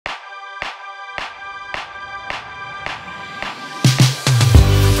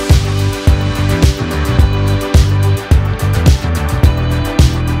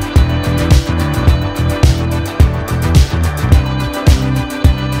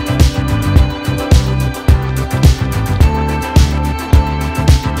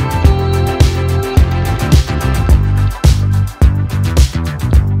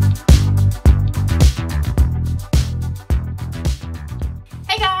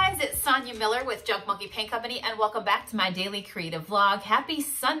Tanya Miller with Junk Monkey Paint Company, and welcome back to my daily creative vlog. Happy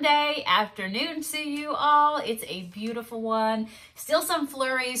Sunday afternoon to you all. It's a beautiful one. Still some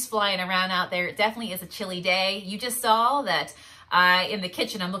flurries flying around out there. It definitely is a chilly day. You just saw that in the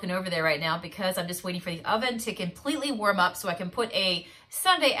kitchen, I'm looking over there right now because I'm just waiting for the oven to completely warm up so I can put a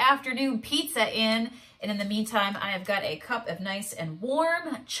Sunday afternoon pizza in. And in the meantime, I have got a cup of nice and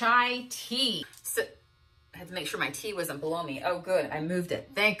warm chai tea. So I had to make sure my tea wasn't below me. Oh, good. I moved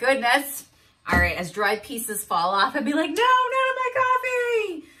it. Thank goodness. All right. As dry pieces fall off, I'd be like, no, not my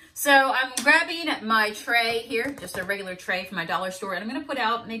coffee. So I'm grabbing my tray here, just a regular tray from my dollar store, and I'm going to put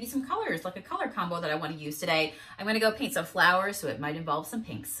out maybe some colors, like a color combo that I want to use today. I'm going to go paint some flowers, so it might involve some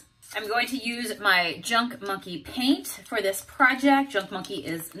pinks. I'm going to use my Junk Monkey paint for this project. Junk Monkey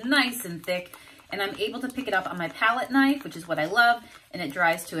is nice and thick, and I'm able to pick it up on my palette knife, which is what I love, and it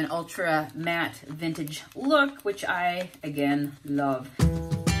dries to an ultra matte vintage look, which I, again, love.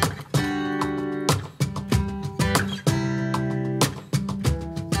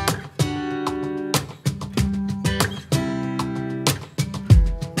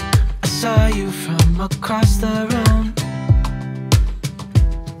 I saw you from across the room.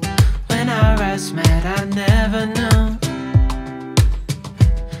 When our eyes met, I never knew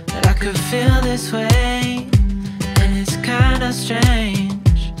that I could feel this way, and it's kinda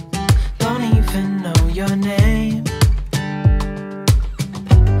strange. Don't even know your name.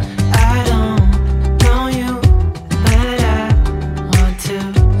 I don't know you, but I want to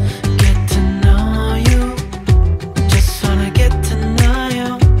get to know you. Just wanna get to know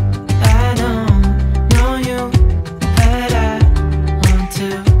you. I don't know you, but I want to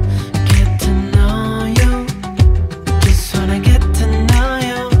get to know you. Just wanna get to know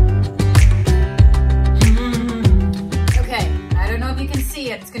you.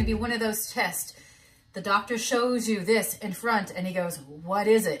 It's going to be one of those tests. The doctor shows you this in front and he goes, what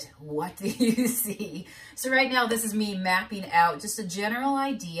is it? What do you see? So right now, this is me mapping out just a general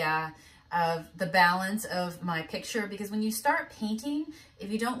idea of the balance of my picture, because when you start painting,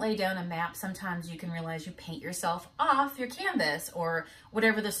 if you don't lay down a map, sometimes you can realize you paint yourself off your canvas or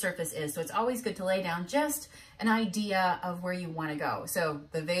whatever the surface is. So it's always good to lay down just an idea of where you want to go. So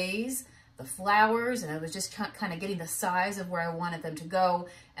the vase, the flowers, and I was just kind of getting the size of where I wanted them to go.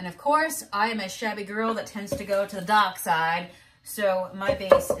 And of course, I am a shabby girl that tends to go to the dark side. So my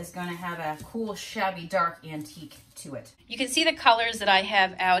base is going to have a cool, shabby, dark antique to it. You can see the colors that I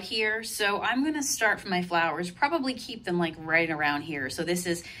have out here. So I'm going to start from my flowers, probably keep them like right around here. So this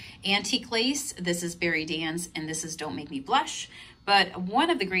is Antique Lace, this is Berry Dance, and this is Don't Make Me Blush. But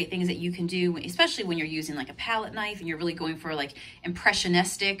one of the great things that you can do, especially when you're using like a palette knife and you're really going for like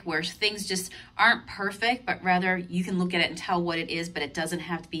impressionistic, where things just aren't perfect, but rather you can look at it and tell what it is, but it doesn't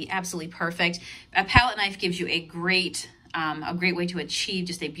have to be absolutely perfect. A palette knife gives you a great way to achieve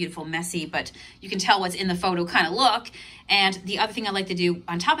just a beautiful, messy, but you can tell what's in the photo kind of look. And the other thing I like to do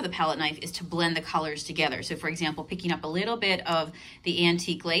on top of the palette knife is to blend the colors together. So for example, picking up a little bit of the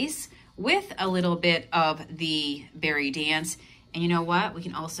Antique Lace with a little bit of the Berry Dance. And you know what? We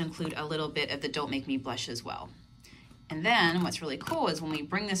can also include a little bit of the Don't Make Me Blush as well. And then what's really cool is when we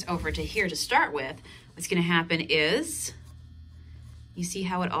bring this over to here to start with, what's going to happen is, you see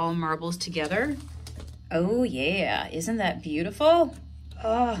how it all marbles together? Oh yeah, isn't that beautiful?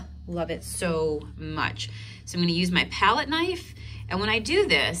 Oh, love it so much. So I'm going to use my palette knife, and when I do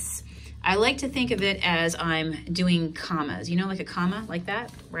this, I like to think of it as I'm doing commas. You know, like a comma, like that,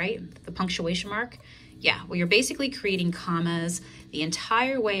 right? The punctuation mark. Yeah, well, you're basically creating commas the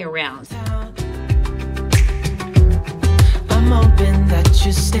entire way around. I'm hoping that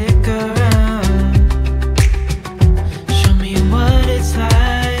you stick around. Show me what it's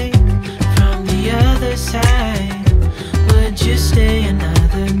like from the other side. Would you stay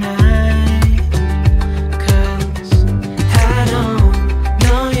another night? 'Cause I don't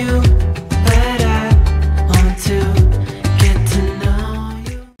know you, but I want to get to know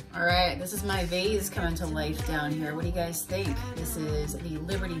you. All right, this is my vase coming to life down here. What do you guys think? This is the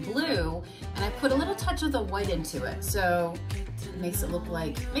Liberty Blue, and I put a little touch of the white into it. So it makes it look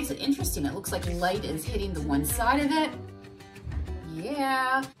like, makes it interesting. It looks like light is hitting the one side of it.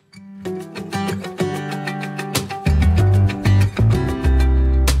 Yeah.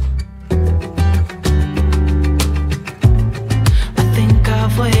 I think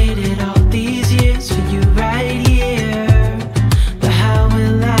I've waited all these years for you right here. But how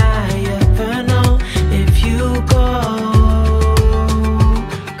will I ever know if you go?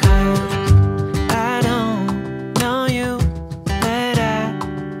 'Cause I don't know you, but I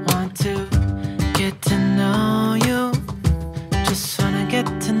want to get to know you. Just wanna get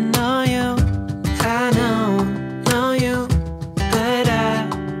to know you.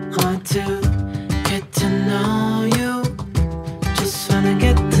 want to get to know you. Just wanna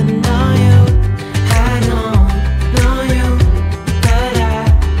get to know you. I don't know you, but I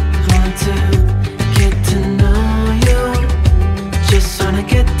want to get to know you. Just wanna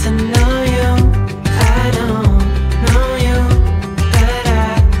get to know you. I don't know you, but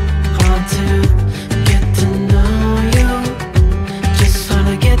I want to get to know you. Just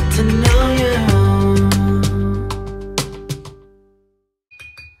wanna get to know you.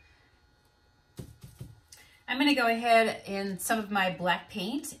 I'm going to go ahead in some of my black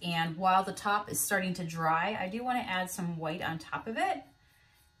paint, and while the top is starting to dry, I do want to add some white on top of it.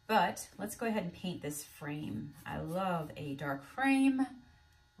 But let's go ahead and paint this frame. I love a dark frame.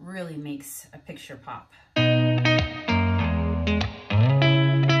 Really makes a picture pop.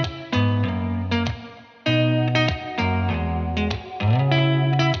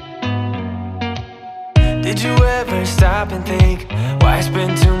 Did you ever stop and think, why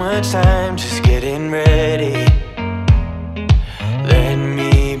spend too much time just getting ready? Let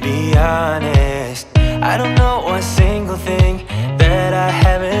me be honest, I don't know one single thing that I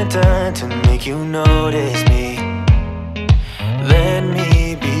haven't done to make you notice me. Let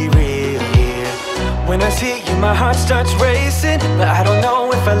me be real here. When I see you, my heart starts racing, but I don't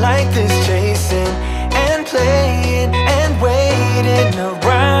know if I like this chasing and playing and waiting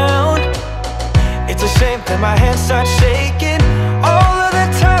around. It's a shame that my hands start shaking all of the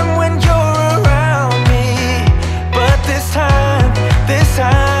time when you're around me. But this time,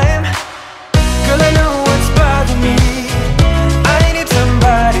 girl, I know what's bothering me. I need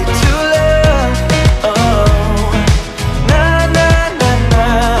somebody to love. Oh, nah, nah, nah,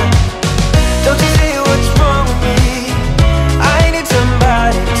 nah. Don't you see what's wrong with me? I need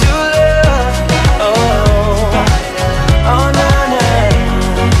somebody to love. Oh, oh, nah, nah.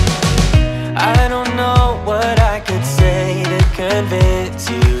 I don't know what I could say to convince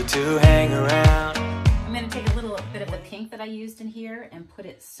you to hang around. I'm going to take a little bit of the pink that I used in here and put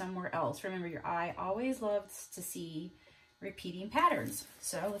it somewhere else. Remember, your eye always loves to see repeating patterns.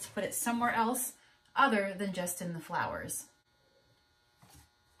 So let's put it somewhere else other than just in the flowers.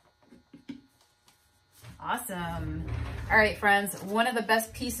 Awesome. All right, friends, one of the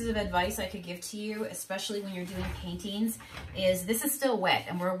best pieces of advice I could give to you, especially when you're doing paintings, is this is still wet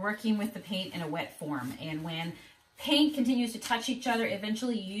and we're working with the paint in a wet form. And when paint continues to touch each other,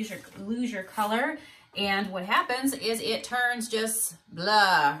 eventually you lose your color. And what happens is it turns just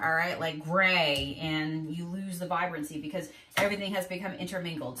blah, all right, like gray, and you lose the vibrancy because everything has become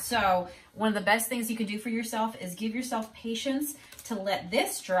intermingled. So one of the best things you can do for yourself is give yourself patience to let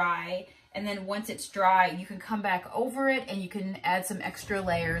this dry. And then once it's dry, you can come back over it and you can add some extra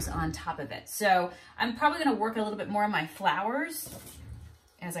layers on top of it. So I'm probably going to work a little bit more on my flowers.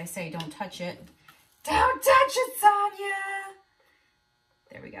 As I say, don't touch it. Don't touch it, Sonia!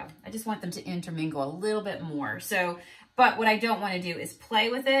 There we go. I just want them to intermingle a little bit more. So, but what I don't want to do is play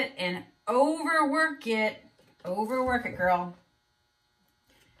with it and overwork it. Overwork it, girl.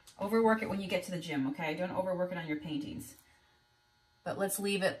 Overwork it when you get to the gym, okay? Don't overwork it on your paintings. But let's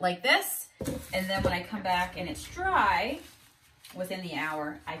leave it like this. And then when I come back and it's dry, within the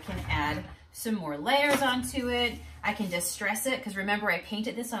hour, I can add some more layers onto it. I can distress it, because remember I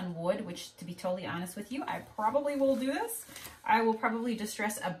painted this on wood, which to be totally honest with you, I probably will do this. I will probably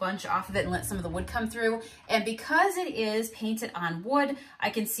distress a bunch off of it and let some of the wood come through. And because it is painted on wood,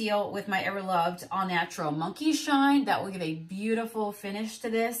 I can seal with my ever-loved all-natural monkey shine. That will give a beautiful finish to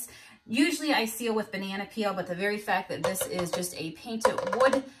this. Usually I seal with banana peel, but the very fact that this is just a painted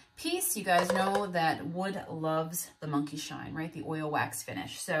wood piece, you guys know that wood loves the monkey shine, right? The oil wax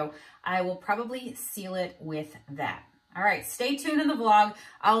finish. So I will probably seal it with that. All right, stay tuned in the vlog.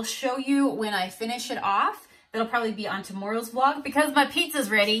 I'll show you when I finish it off. That'll probably be on tomorrow's vlog because my pizza's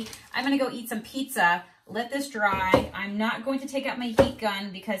ready. I'm gonna go eat some pizza. Let this dry. I'm not going to take out my heat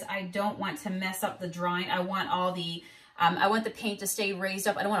gun because I don't want to mess up the drying. I want all the I want the paint to stay raised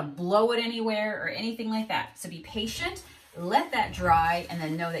up. I don't want to blow it anywhere or anything like that. So be patient, let that dry, and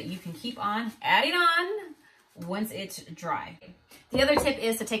then know that you can keep on adding on once it's dry. The other tip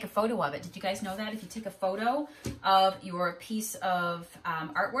is to take a photo of it. Did you guys know that? If you take a photo of your piece of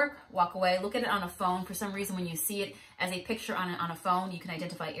artwork, walk away, look at it on a phone. For some reason, when you see it as a picture on a phone, you can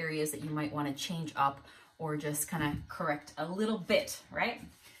identify areas that you might want to change up or just kind of correct a little bit, right?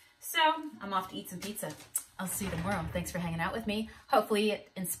 So I'm off to eat some pizza. I'll see you tomorrow. Thanks for hanging out with me. Hopefully it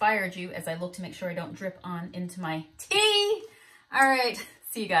inspired you as I look to make sure I don't drip on into my tea. All right.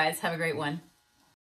 See you guys. Have a great one.